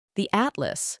The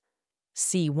atlas,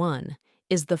 C1,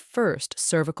 is the first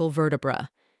cervical vertebra,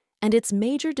 and its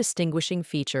major distinguishing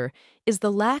feature is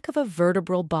the lack of a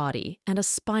vertebral body and a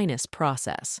spinous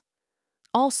process.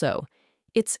 Also,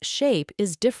 its shape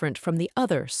is different from the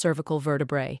other cervical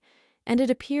vertebrae, and it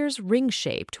appears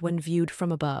ring-shaped when viewed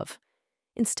from above.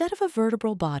 Instead of a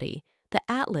vertebral body, the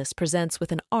atlas presents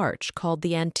with an arch called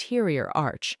the anterior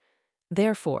arch.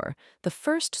 Therefore, the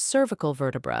first cervical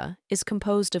vertebra is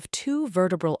composed of two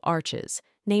vertebral arches,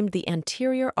 named the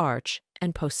anterior arch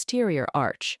and posterior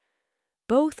arch.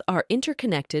 Both are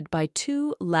interconnected by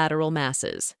two lateral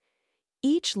masses.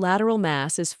 Each lateral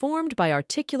mass is formed by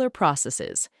articular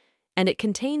processes, and it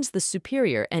contains the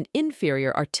superior and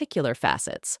inferior articular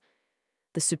facets.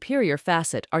 The superior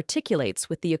facet articulates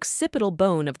with the occipital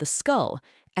bone of the skull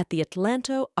at the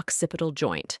atlanto-occipital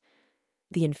joint.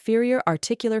 The inferior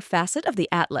articular facet of the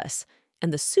atlas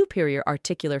and the superior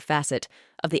articular facet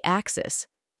of the axis,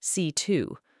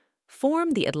 C2,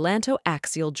 form the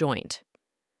atlanto-axial joint.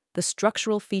 The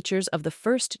structural features of the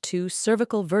first two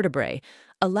cervical vertebrae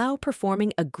allow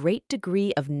performing a great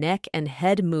degree of neck and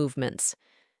head movements.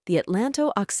 The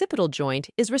atlanto-occipital joint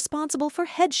is responsible for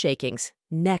head shakings,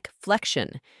 neck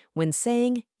flexion, when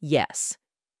saying yes.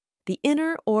 The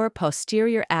inner or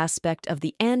posterior aspect of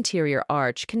the anterior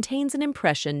arch contains an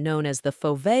impression known as the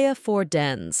fovea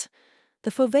fordens.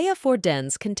 The fovea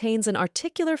fordens contains an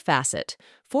articular facet,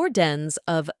 fordens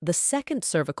of the second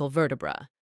cervical vertebra.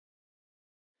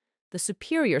 The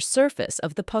superior surface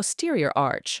of the posterior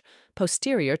arch,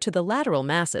 posterior to the lateral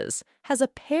masses, has a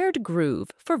paired groove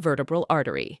for vertebral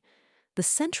artery. The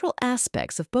central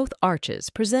aspects of both arches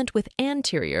present with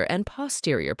anterior and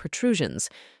posterior protrusions,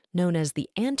 known as the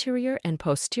anterior and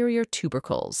posterior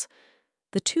tubercles.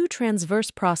 The two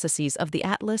transverse processes of the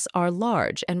atlas are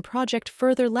large and project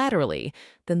further laterally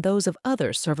than those of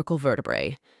other cervical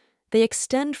vertebrae. They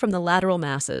extend from the lateral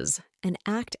masses and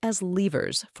act as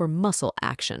levers for muscle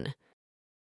action.